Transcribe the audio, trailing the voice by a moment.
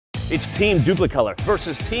It's Team Dupli-Color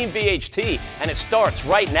versus Team VHT, and it starts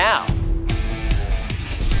right now.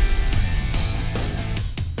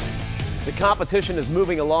 The competition is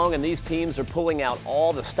moving along, and these teams are pulling out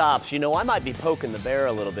all the stops. You know, I might be poking the bear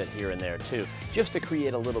a little bit here and there too, just to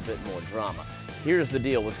create a little bit more drama. Here's the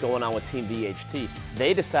deal, what's going on with Team VHT.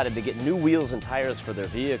 They decided to get new wheels and tires for their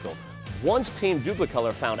vehicle. Once Team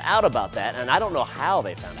Dupli-Color found out about that, and I don't know how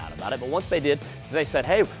they found out about it, but once they did, they said,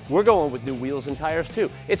 hey, we're going with new wheels and tires too.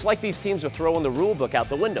 It's like these teams are throwing the rule book out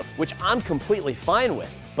the window, which I'm completely fine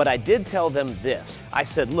with. But I did tell them this. I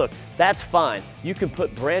said, look, that's fine. You can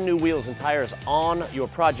put brand new wheels and tires on your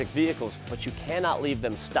project vehicles, but you cannot leave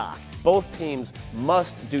them stock. Both teams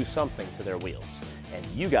must do something to their wheels, and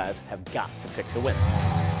you guys have got to pick the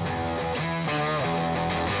winner.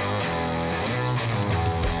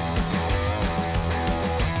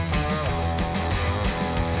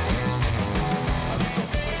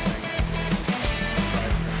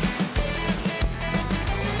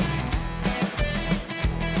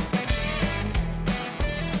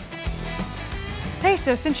 Hey,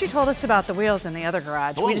 so since you told us about the wheels in the other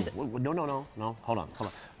garage, no, hold on.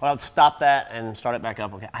 Well, I'll stop that and start it back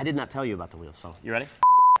up. Okay, I did not tell you about the wheels, so you ready?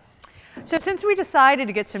 So since we decided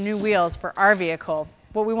to get some new wheels for our vehicle,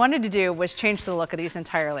 what we wanted to do was change the look of these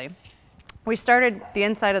entirely. We started, the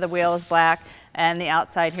inside of the wheel is black, and the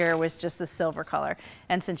outside here was just the silver color.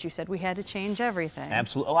 And since you said we had to change everything.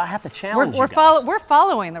 Absolutely. Oh, I have to challenge you guys. We're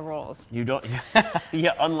following the rules. You don't,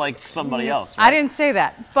 yeah, unlike somebody else, right? I didn't say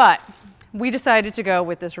that, but we decided to go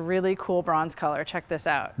with this really cool bronze color. Check this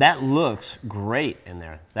out. That looks great in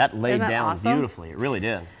there. That laid down awesome? Beautifully. It really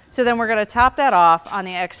did. So then we're going to top that off on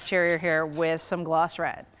the exterior here with some gloss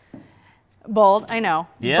red. Bold, I know,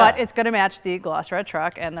 yeah. But it's going to match the gloss red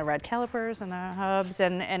truck and the red calipers and the hubs,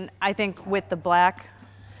 and I think with the black.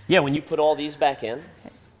 Yeah, when you put all these back in,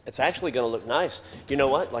 it's actually going to look nice. You know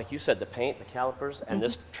what? Like you said, the paint, the calipers, and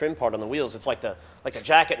this trim part on the wheels, it's like the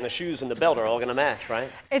jacket and the shoes and the belt are all going to match, right?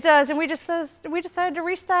 It does, and we decided to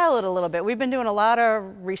restyle it a little bit. We've been doing a lot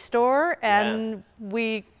of restore, and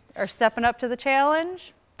we are stepping up to the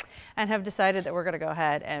challenge and have decided that we're going to go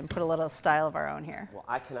ahead and put a little style of our own here. Well,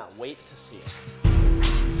 I cannot wait to see it.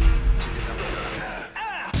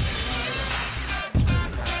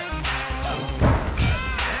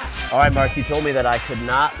 All right, Mark, you told me that I could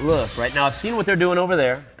not look. Right now, I've seen what they're doing over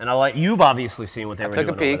there, and you've obviously seen what they were doing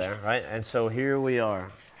over there, right? And so here we are.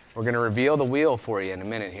 We're going to reveal the wheel for you in a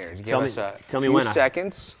minute here. Give us a tell me few when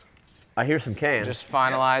seconds. I hear some cans. Just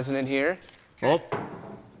finalizing it here. Okay. Oh,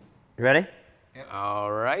 you ready? Yep. All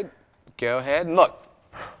right, go ahead and look.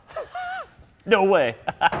 No way.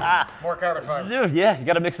 More carbon fiber. Dude, yeah, you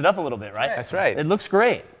got to mix it up a little bit, right? That's right. It looks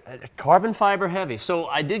great. Carbon fiber heavy. So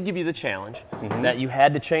I did give you the challenge that you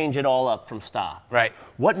had to change it all up from stock. Right.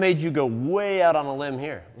 What made you go way out on a limb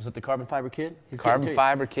here? Was it the carbon fiber kit? Carbon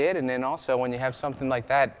fiber kit, and then also when you have something like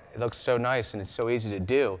that, it looks so nice and it's so easy to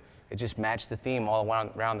do. It just matched the theme all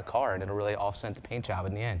around the car, and it'll really offset the paint job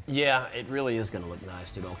in the end. Yeah, it really is going to look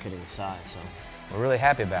nice, dude, all kidding aside. So we're really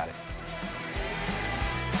happy about it.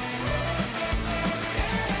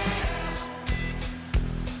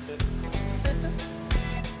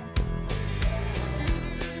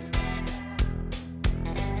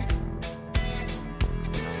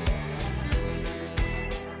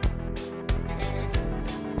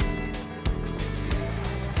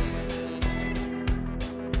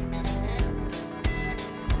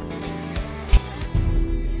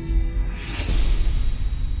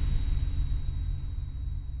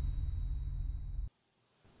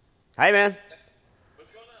 Hey, man.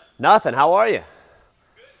 What's going on? Nothing. How are you?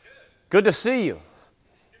 Good, good. Good to see you.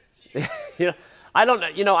 I don't know.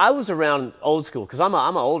 You know, I was around old school because I'm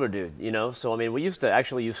an older dude. You know, so I mean, we used to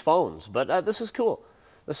actually use phones, but this is cool.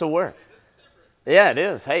 This will work. Yeah, it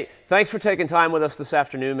is. Hey, thanks for taking time with us this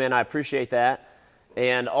afternoon, man. I appreciate that,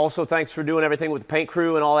 and also thanks for doing everything with the paint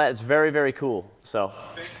crew and all that. It's very, very cool. So.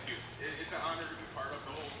 Thank you. It's an honor to be part of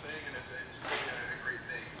the whole thing, and it's really a great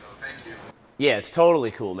thing. So thank you. Yeah, it's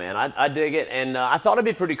totally cool, man. I dig it, and I thought it'd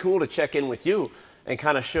be pretty cool to check in with you and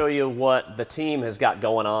kind of show you what the team has got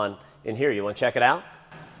going on in here. You want to check it out?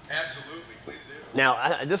 Absolutely, please do.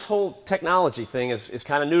 Now, this whole technology thing is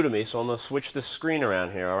kind of new to me, so I'm going to switch this screen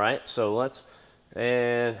around here, all right? So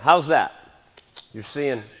and how's that? You're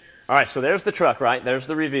seeing, all right, so there's the truck, right? There's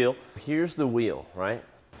the reveal. Here's the wheel, right?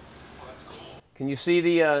 Oh, that's cool. Can you see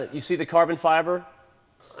the carbon fiber?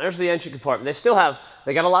 There's the engine compartment.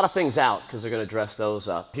 They got a lot of things out because they're going to dress those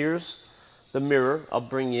up. Here's the mirror. I'll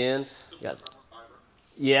bring you in.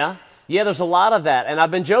 Yeah, there's a lot of that. And I've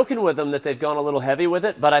been joking with them that they've gone a little heavy with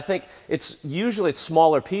it, but I think it's usually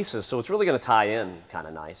smaller pieces, so it's really going to tie in kind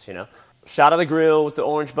of nice, you know. Shot of the grill with the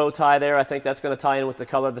orange bow tie there. I think that's going to tie in with the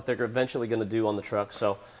color that they're eventually going to do on the truck.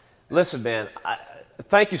 So, listen, man,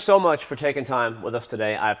 thank you so much for taking time with us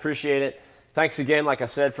today. I appreciate it. Thanks again, like I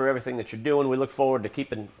said, for everything that you're doing. We look forward to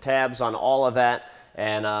keeping tabs on all of that.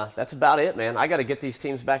 And that's about it, man. I got to get these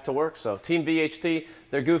teams back to work. So Team VHT,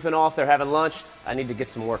 they're goofing off. They're having lunch. I need to get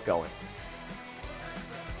some work going.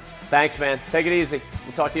 Thanks, man. Take it easy.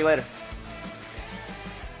 We'll talk to you later.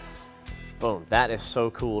 Boom. That is so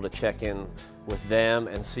cool to check in with them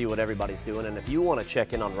and see what everybody's doing. And if you want to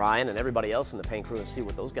check in on Ryan and everybody else in the paint crew and see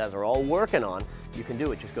what those guys are all working on, you can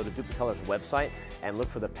do it. Just go to Dupli-Color's website and look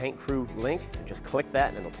for the paint crew link and just click that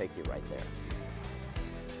and it'll take you right there.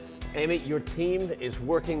 Amy, your team is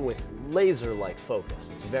working with laser-like focus.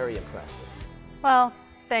 It's very impressive. Well,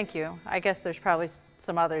 thank you. I guess there's probably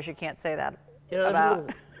some others you can't say that about.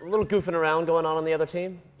 There's a little goofing around going on the other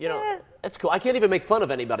team. You know, that's cool. I can't even make fun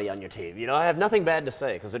of anybody on your team. You know, I have nothing bad to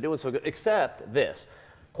say because they're doing so good, except this.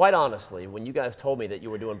 Quite honestly, when you guys told me that you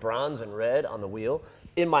were doing bronze and red on the wheel,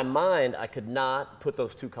 in my mind, I could not put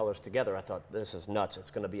those two colors together. I thought, this is nuts.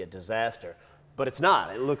 It's going to be a disaster. But it's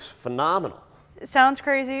not. It looks phenomenal. It sounds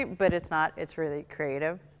crazy, but it's not. It's really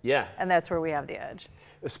creative. Yeah. And that's where we have the edge.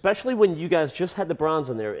 Especially when you guys just had the bronze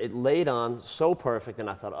on there. It laid on so perfect, and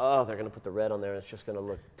I thought, oh, they're going to put the red on there, and it's just going to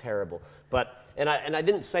look terrible. But, and I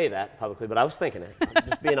didn't say that publicly, but I was thinking it. I'm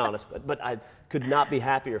just being honest. But I could not be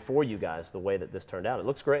happier for you guys the way that this turned out. It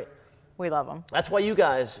looks great. We love them. That's why you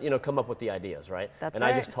guys, you know, come up with the ideas, right? That's and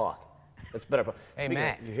right. I just talk. It's better. Hey, Speaking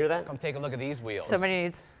Matt, of, you hear that? Come take a look at these wheels. Somebody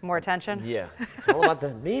needs more attention. Yeah. It's all about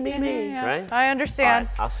the me, Yeah, right? I understand.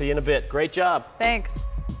 All right, I'll see you in a bit. Great job. Thanks.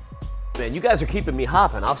 Man, you guys are keeping me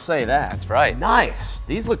hopping, I'll say that. That's right. Nice.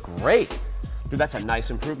 These look great. Dude, that's a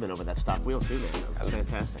nice improvement over that stock wheel too, man. That was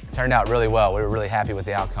fantastic. Turned out really well. We were really happy with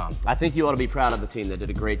the outcome. I think you ought to be proud of the team. They did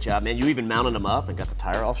a great job, man. You even mounted them up and got the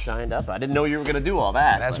tire all shined up. I didn't know you were going to do all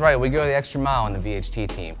that. That's right. We go the extra mile on the VHT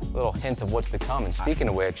team. A little hint of what's to come. And speaking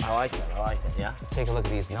of which, I like that. I like that. Yeah. take a look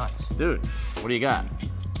at these nuts. Dude, what do you got?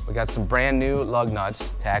 We got some brand new lug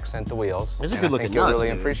nuts to accent the wheels. These are and good I looking think you'll nuts,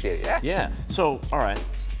 really dude. appreciate it. Yeah. Yeah. So, all right.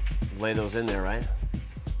 Lay those in there, right?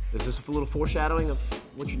 Is this a little foreshadowing of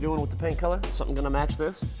what you're doing with the paint color? Something gonna match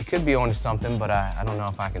this? It could be onto something, but I don't know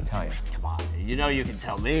if I can tell you. Come on, you know you can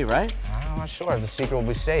tell me, right? I'm not sure if the secret will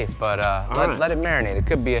be safe, but right. let it marinate. It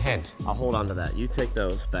could be a hint. I'll hold on to that. You take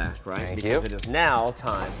those back, right? Thank because you. it is now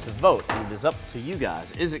time to vote, and it is up to you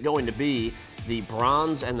guys. Is it going to be the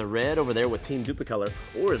bronze and the red over there with Team Dupli-Color,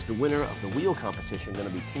 or is the winner of the wheel competition going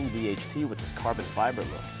to be Team VHT with this carbon fiber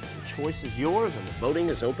look? The choice is yours, and the voting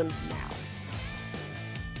is open now.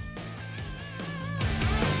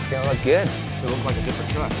 It's gonna look good. It's going to look like a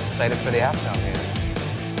different truck. Excited for the outcome here.